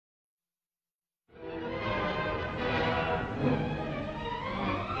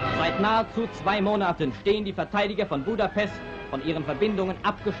Seit nahezu 2 Monaten stehen die Verteidiger von Budapest von ihren Verbindungen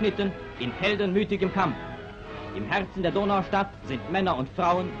abgeschnitten in heldenmütigem Kampf. Im Herzen der Donaustadt sind Männer und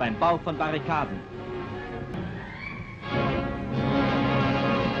Frauen beim Bau von Barrikaden.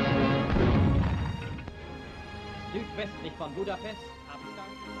 Südwestlich von Budapest.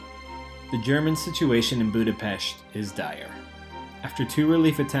 The German situation in Budapest is dire. After 2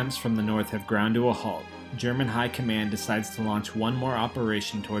 relief attempts from the north have ground to a halt, German High Command decides to launch one more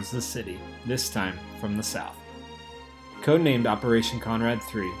operation towards the city, this time from the south. Codenamed Operation Konrad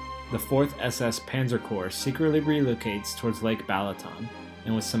III, the 4th SS Panzer Corps secretly relocates towards Lake Balaton,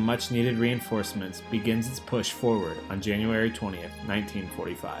 and with some much-needed reinforcements begins its push forward on January 20th,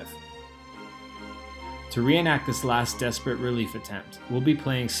 1945. To reenact this last desperate relief attempt, we'll be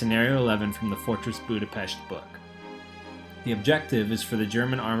playing Scenario 11 from the Fortress Budapest book. The objective is for the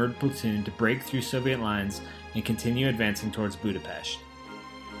German armored platoon to break through Soviet lines and continue advancing towards Budapest.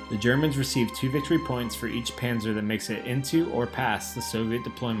 The Germans receive 2 victory points for each panzer that makes it into or past the Soviet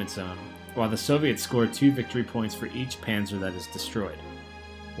deployment zone, while the Soviets score 2 victory points for each panzer that is destroyed.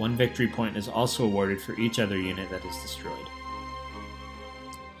 1 victory point is also awarded for each other unit that is destroyed.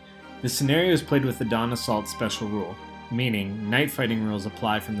 This scenario is played with the Dawn Assault special rule, meaning night fighting rules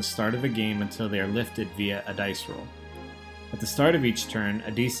apply from the start of the game until they are lifted via a dice roll. At the start of each turn,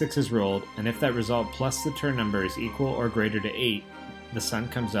 a d6 is rolled, and if that result plus the turn number is equal or greater to 8, the sun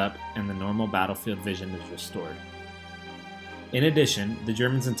comes up and the normal battlefield vision is restored. In addition, the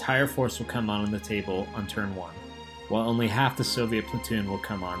Germans' entire force will come on the table on turn 1, while only half the Soviet platoon will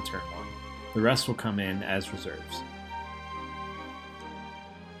come on turn 1. The rest will come in as reserves.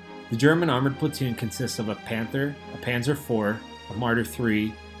 The German armored platoon consists of a Panther, a Panzer IV, a Marder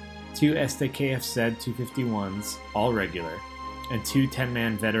III, 2 SDKFZ 251s, all regular, and 2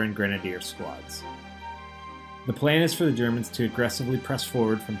 10-man veteran grenadier squads. The plan is for the Germans to aggressively press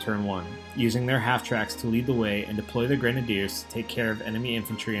forward from turn 1, using their half-tracks to lead the way and deploy the grenadiers to take care of enemy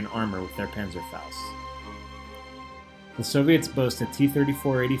infantry and armor with their Panzerfausts. The Soviets boast a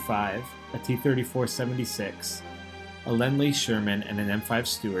T-34-85, a T-34-76, a Lend-Lease Sherman and an M5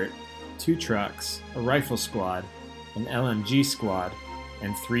 Stuart, 2 trucks, a rifle squad, an LMG squad,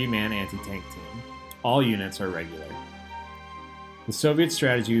 and 3-man anti-tank team. All units are regular. The Soviet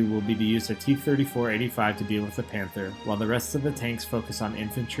strategy will be to use a T-34-85 to deal with the Panther, while the rest of the tanks focus on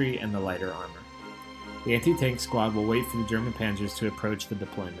infantry and the lighter armor. The anti-tank squad will wait for the German panzers to approach the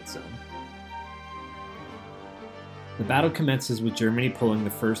deployment zone. The battle commences with Germany pulling the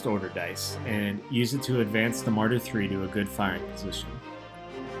first order dice, and use it to advance the Marder III to a good firing position.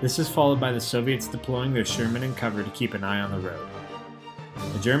 This is followed by the Soviets deploying their Sherman in cover to keep an eye on the road.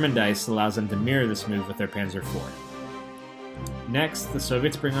 The German dice allows them to mirror this move with their Panzer IV. Next, the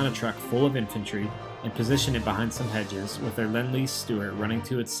Soviets bring on a truck full of infantry and position it behind some hedges, with their Lend-Lease Stuart running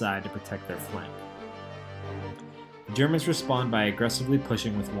to its side to protect their flank. The Germans respond by aggressively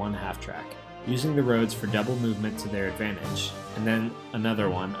pushing with 1 half-track, using the roads for double movement to their advantage, and then another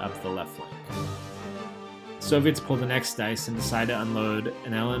one up the left flank. The Soviets pull the next dice and decide to unload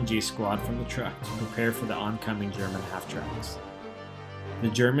an LMG squad from the truck to prepare for the oncoming German half-tracks. The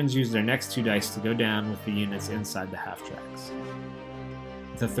Germans use their next 2 dice to go down with the units inside the half-tracks.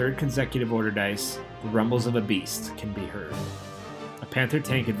 With a 3rd consecutive order dice, the rumbles of a beast can be heard. A Panther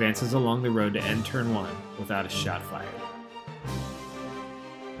tank advances along the road to end turn 1 without a shot fired.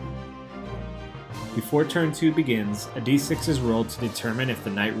 Before turn 2 begins, a d6 is rolled to determine if the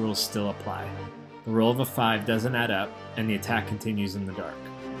night rules still apply. The roll of a 5 doesn't add up, and the attack continues in the dark.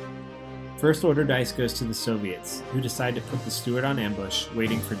 First order dice goes to the Soviets, who decide to put the Stuart on ambush,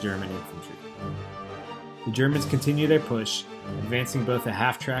 waiting for German infantry. The Germans continue their push, advancing both the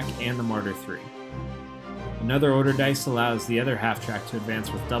half-track and the Marder III. Another order dice allows the other half-track to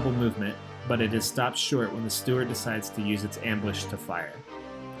advance with double movement, but it is stopped short when the Stuart decides to use its ambush to fire.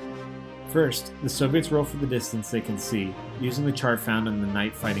 First, the Soviets roll for the distance they can see, using the chart found in the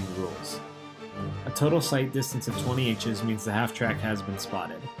night fighting rules. A total sight distance of 20 inches means the half-track has been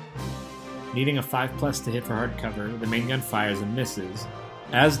spotted. Needing a 5+ to hit for hard cover, the main gun fires and misses,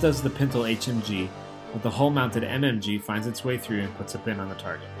 as does the Pintle HMG, but the hull-mounted MMG finds its way through and puts a pin on the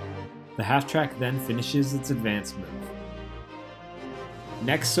target. The half-track then finishes its advance move.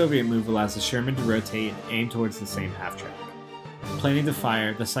 Next Soviet move allows the Sherman to rotate and aim towards the same half-track. Planning to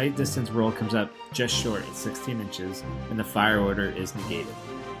fire, the sight distance roll comes up just short at 16 inches, and the fire order is negated.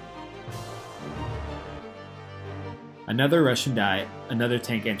 Another Russian die, another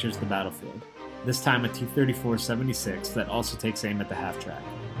tank enters the battlefield, this time a T-34-76 that also takes aim at the half-track.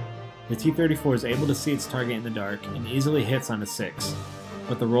 The T-34 is able to see its target in the dark and easily hits on a 6,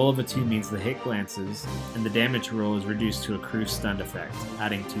 but the roll of a 2 means the hit glances, and the damage roll is reduced to a crew stunned effect,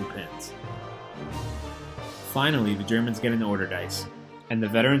 adding 2 pins. Finally, the Germans get an order dice, and the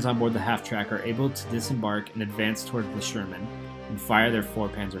veterans on board the half-track are able to disembark and advance toward the Sherman and fire their 4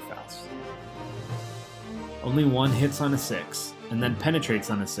 Panzerfausts. Only one hits on a 6, and then penetrates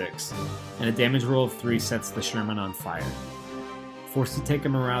on a 6, and a damage roll of 3 sets the Sherman on fire. Forced to take a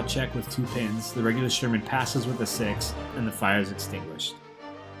morale check with 2 pins, the regular Sherman passes with a 6, and the fire is extinguished.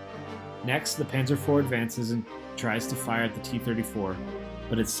 Next, the Panzer IV advances and tries to fire at the T-34,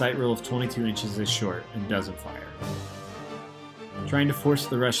 but its sight roll of 22 inches is short and doesn't fire. Trying to force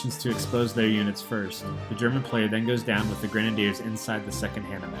the Russians to expose their units first, the German player then goes down with the Grenadiers inside the second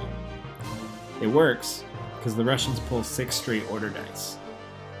Hanomag. It works, because the Russians pull 6 straight order dice.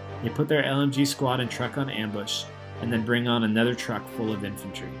 They put their LMG squad and truck on ambush, and then bring on another truck full of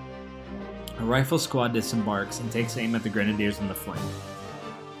infantry. A rifle squad disembarks and takes aim at the Grenadiers on the flank.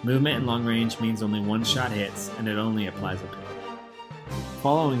 Movement and long range means only one shot hits, and it only applies a pin.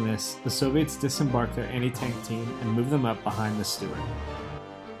 Following this, the Soviets disembark their anti-tank team and move them up behind the Stuart.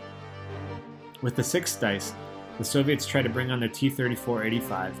 With the 6 dice, the Soviets try to bring on their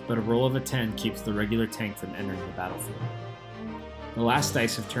T-34-85, but a roll of a 10 keeps the regular tank from entering the battlefield. The last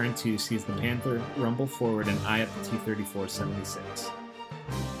dice of turn 2 sees the Panther rumble forward and eye at the T-34-76.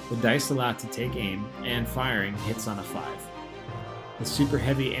 The dice allow it to take aim, and firing hits on a 5. The super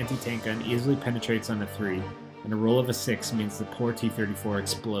heavy anti-tank gun easily penetrates on a 3, and a roll of a 6 means the poor T-34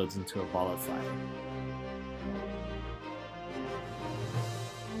 explodes into a ball of fire.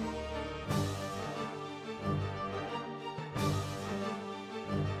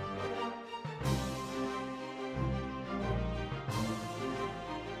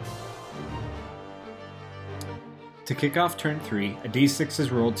 To kick off turn 3, a d6 is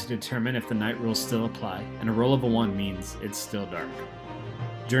rolled to determine if the night rules still apply, and a roll of a 1 means it's still dark.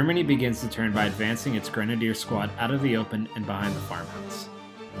 Germany begins the turn by advancing its Grenadier squad out of the open and behind the farmhouse.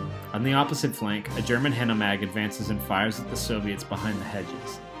 On the opposite flank, a German Hanomag advances and fires at the Soviets behind the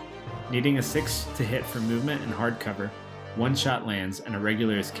hedges. Needing a 6 to hit for movement and hard cover, 1 shot lands and a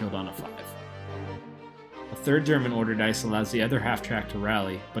regular is killed on a 5. A third German order dice allows the other half-track to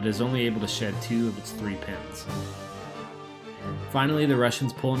rally, but is only able to shed 2 of its 3 pins. Finally, the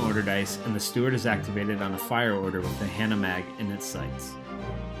Russians pull an order dice, and the Stuart is activated on a fire order with the Hanomag in its sights.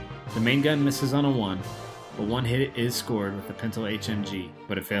 The main gun misses on a 1, but 1 hit is scored with the Pintle HMG,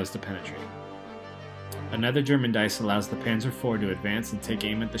 but it fails to penetrate. Another German dice allows the Panzer IV to advance and take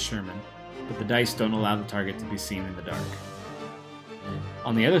aim at the Sherman, but the dice don't allow the target to be seen in the dark.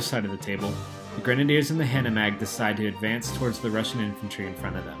 On the other side of the table, the Grenadiers and the Hanomag decide to advance towards the Russian infantry in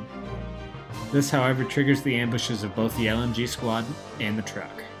front of them. This, however, triggers the ambushes of both the LMG squad and the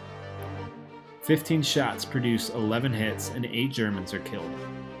truck. 15 shots produce 11 hits and 8 Germans are killed.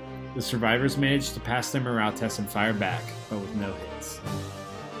 The survivors manage to pass their morale test and fire back, but with no hits.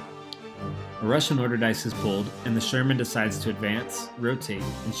 A Russian order dice is pulled, and the Sherman decides to advance, rotate,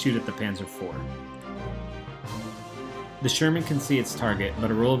 and shoot at the Panzer IV. The Sherman can see its target,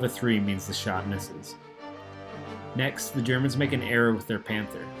 but a roll of a 3 means the shot misses. Next, the Germans make an error with their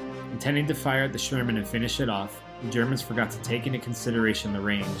Panther. Intending to fire at the Sherman and finish it off, the Germans forgot to take into consideration the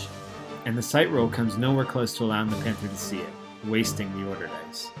range, and the sight roll comes nowhere close to allowing the Panther to see it, wasting the order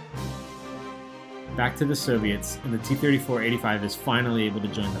dice. Back to the Soviets, and the T-34-85 is finally able to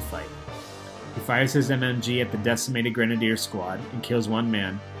join the fight. He fires his MMG at the decimated Grenadier squad and kills 1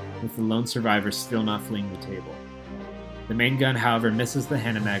 man, with the lone survivor still not fleeing the table. The main gun, however, misses the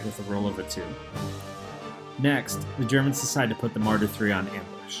Hanomag with a roll of a 2. Next, the Germans decide to put the Marder III on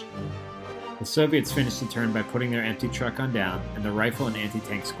ambush. The Soviets finish the turn by putting their empty truck on down and the rifle and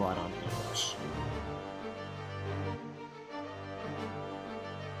anti-tank squad on ambush.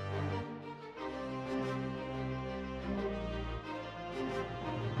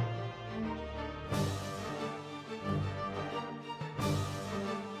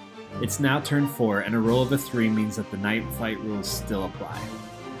 It's now turn 4, and a roll of a 3 means that the night fight rules still apply.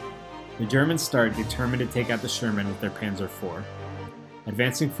 The Germans start determined to take out the Sherman with their Panzer IV.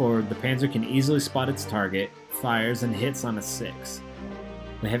 Advancing forward, the Panzer can easily spot its target, fires, and hits on a 6.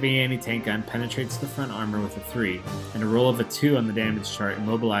 The heavy anti-tank gun penetrates the front armor with a 3, and a roll of a 2 on the damage chart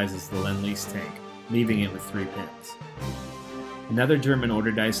immobilizes the Lend-Lease tank, leaving it with 3 pins. Another German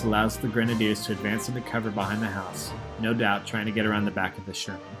order dice allows the Grenadiers to advance into cover behind the house, no doubt trying to get around the back of the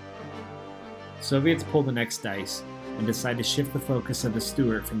Sherman. Soviets pull the next dice, and decide to shift the focus of the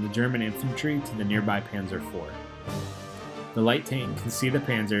Stuart from the German infantry to the nearby Panzer IV. The light tank can see the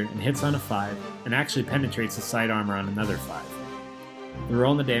Panzer and hits on a 5, and actually penetrates the side armor on another 5. The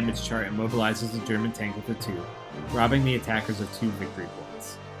roll on the damage chart immobilizes the German tank with a 2, robbing the attackers of 2 victory points.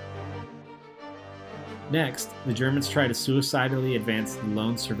 Next, the Germans try to suicidally advance the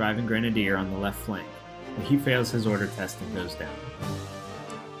lone surviving grenadier on the left flank, but he fails his order test and goes down.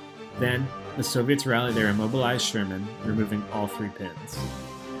 Then, the Soviets rally their immobilized Sherman, removing all 3 pins.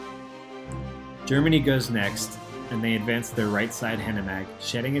 Germany goes next, and they advance their right side Hanomag,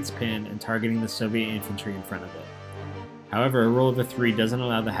 shedding its pin and targeting the Soviet infantry in front of it. However, a roll of a 3 doesn't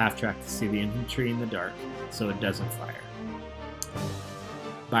allow the half-track to see the infantry in the dark, so it doesn't fire.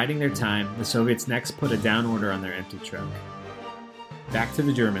 Biding their time, the Soviets next put a down order on their empty truck. Back to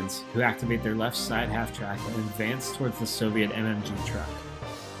the Germans, who activate their left side half-track and advance towards the Soviet MMG truck.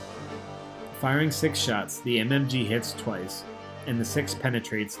 Firing 6 shots, the MMG hits twice, and the 6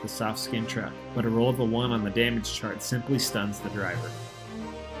 penetrates the soft-skinned truck, but a roll of a 1 on the damage chart simply stuns the driver.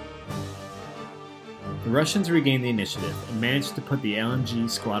 The Russians regain the initiative and manage to put the LMG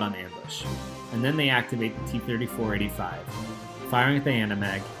squad on ambush, and then they activate the T-34-85, firing at the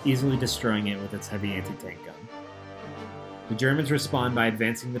Hanomag, easily destroying it with its heavy anti-tank gun. The Germans respond by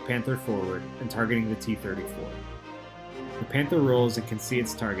advancing the Panther forward and targeting the T-34. The Panther rolls and can see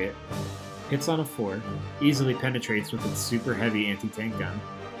its target, hits on a 4, easily penetrates with its super heavy anti-tank gun,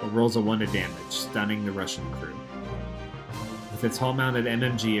 but rolls a 1 to damage, stunning the Russian crew. With its hull-mounted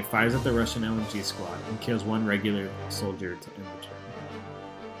MMG, it fires at the Russian LMG squad and kills 1 regular soldier to end the turn.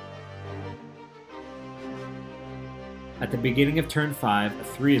 At the beginning of turn 5, a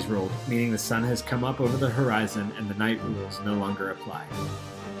 3 is rolled, meaning the sun has come up over the horizon and the night rules no longer apply.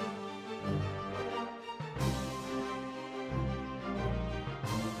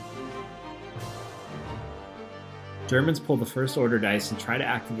 Germans pull the first order dice and try to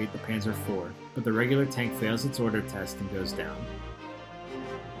activate the Panzer IV, but the regular tank fails its order test and goes down.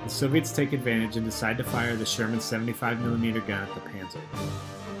 The Soviets take advantage and decide to fire the Sherman 75mm gun at the Panzer.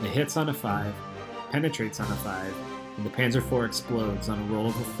 It hits on a 5, penetrates on a 5, and the Panzer IV explodes on a roll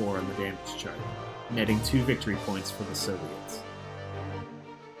of a 4 on the damage chart, netting 2 victory points for the Soviets.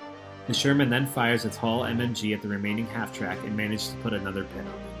 The Sherman then fires its Hull MMG at the remaining half-track and manages to put another pin on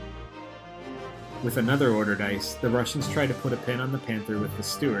it. With another order dice, the Russians try to put a pin on the Panther with the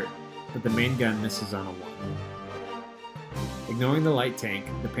Stuart, but the main gun misses on a 1. Ignoring the light tank,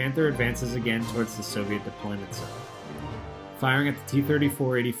 the Panther advances again towards the Soviet deployment zone. Firing at the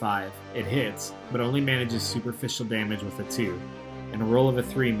T-34-85, it hits, but only manages superficial damage with a 2, and a roll of a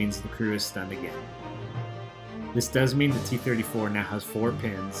 3 means the crew is stunned again. This does mean the T-34 now has 4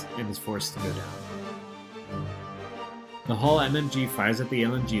 pins and is forced to go down. The Hull MMG fires at the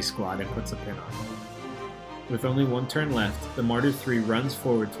LMG squad and puts a pin on it. With only 1 turn left, the Marder 3 runs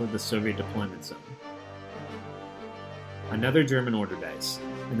forward toward the Soviet deployment zone. Another German order dice,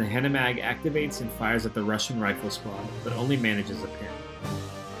 and the Hanomag activates and fires at the Russian rifle squad, but only manages a pin.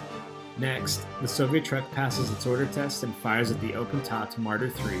 Next, the Soviet truck passes its order test and fires at the open-topped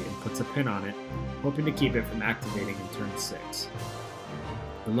Marder 3 and puts a pin on it, hoping to keep it from activating in turn 6.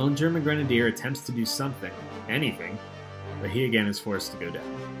 The lone German grenadier attempts to do something, anything, but he again is forced to go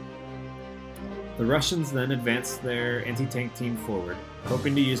down. The Russians then advance their anti-tank team forward,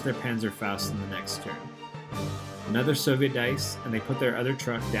 hoping to use their Panzerfaust in the next turn. Another Soviet dice, and they put their other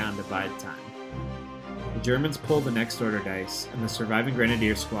truck down to bide time. The Germans pull the next order dice, and the surviving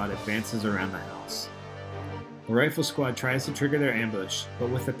grenadier squad advances around the house. The rifle squad tries to trigger their ambush, but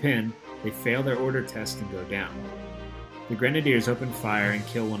with a pin, they fail their order test and go down. The grenadiers open fire and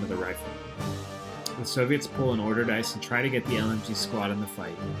kill one of the riflemen. The Soviets pull an order dice and try to get the LMG squad in the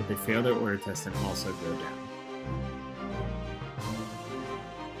fight, but they fail their order test and also go down.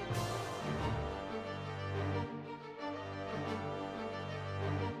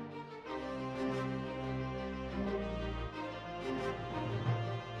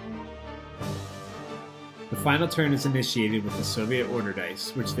 The final turn is initiated with the Soviet order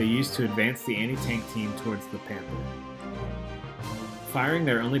dice, which they use to advance the anti-tank team towards the Panther. Firing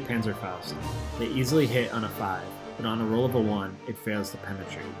their only Panzerfaust, they easily hit on a 5, but on a roll of a 1, it fails to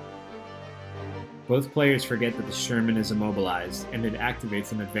penetrate. Both players forget that the Sherman is immobilized, and it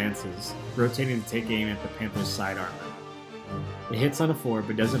activates and advances, rotating to take aim at the Panther's side armor. It hits on a 4,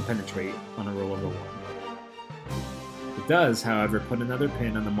 but doesn't penetrate on a roll of a 1. It does, however, put another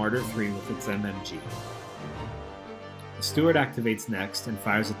pin on the Marder 3 with its MMG. The Stuart activates next and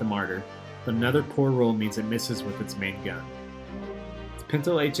fires at the Marder, but another poor roll means it misses with its main gun. The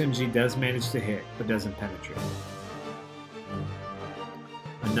Pintle HMG does manage to hit, but doesn't penetrate.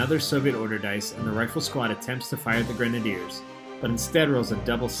 Another Soviet order dice, and the rifle squad attempts to fire at the Grenadiers, but instead rolls a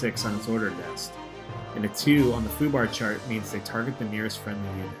double 6 on its order test, and a 2 on the FUBAR chart means they target the nearest friendly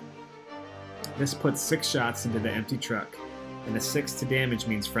unit. This puts 6 shots into the empty truck, and a 6 to damage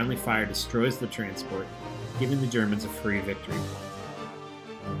means friendly fire destroys the transport, giving the Germans a free victory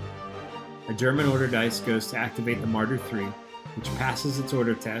point. A German order dice goes to activate the Marder 3, which passes its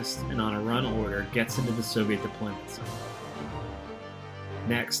order test and on a run order gets into the Soviet deployment zone.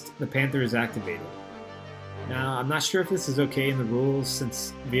 Next, the Panther is activated. Now, I'm not sure if this is okay in the rules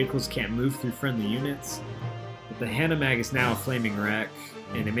since vehicles can't move through friendly units, but the Hanomag is now a flaming wreck,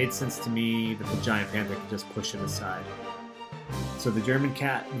 and it made sense to me that the Giant Panther could just push it aside. So the German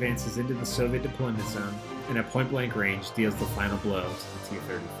Cat advances into the Soviet deployment zone, and at point-blank range deals the final blow to the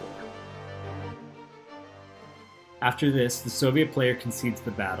T-34. After this, the Soviet player concedes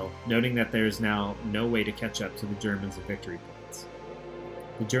the battle, noting that there is now no way to catch up to the Germans of victory points.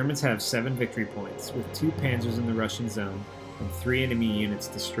 The Germans have 7 victory points, with 2 panzers in the Russian zone and 3 enemy units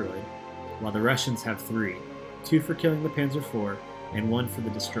destroyed, while the Russians have 3, 2 for killing the Panzer IV and 1 for the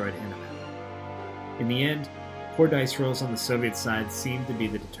destroyed Hanomag. In the end, poor dice rolls on the Soviet side seemed to be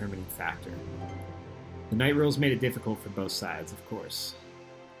the determining factor. The night rolls made it difficult for both sides, of course.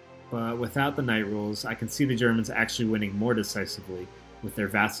 But without the night rolls, I can see the Germans actually winning more decisively with their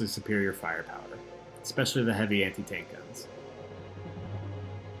vastly superior firepower, especially the heavy anti-tank guns.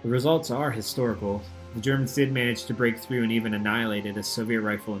 The results are historical. The Germans did manage to break through and even annihilated a Soviet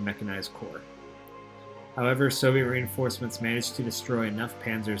rifle and mechanized corps. However, Soviet reinforcements managed to destroy enough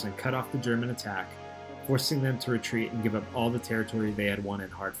panzers and cut off the German attack, forcing them to retreat and give up all the territory they had won in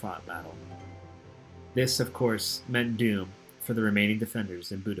hard-fought battle. This, of course, meant doom for the remaining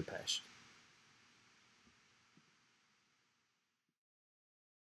defenders in Budapest.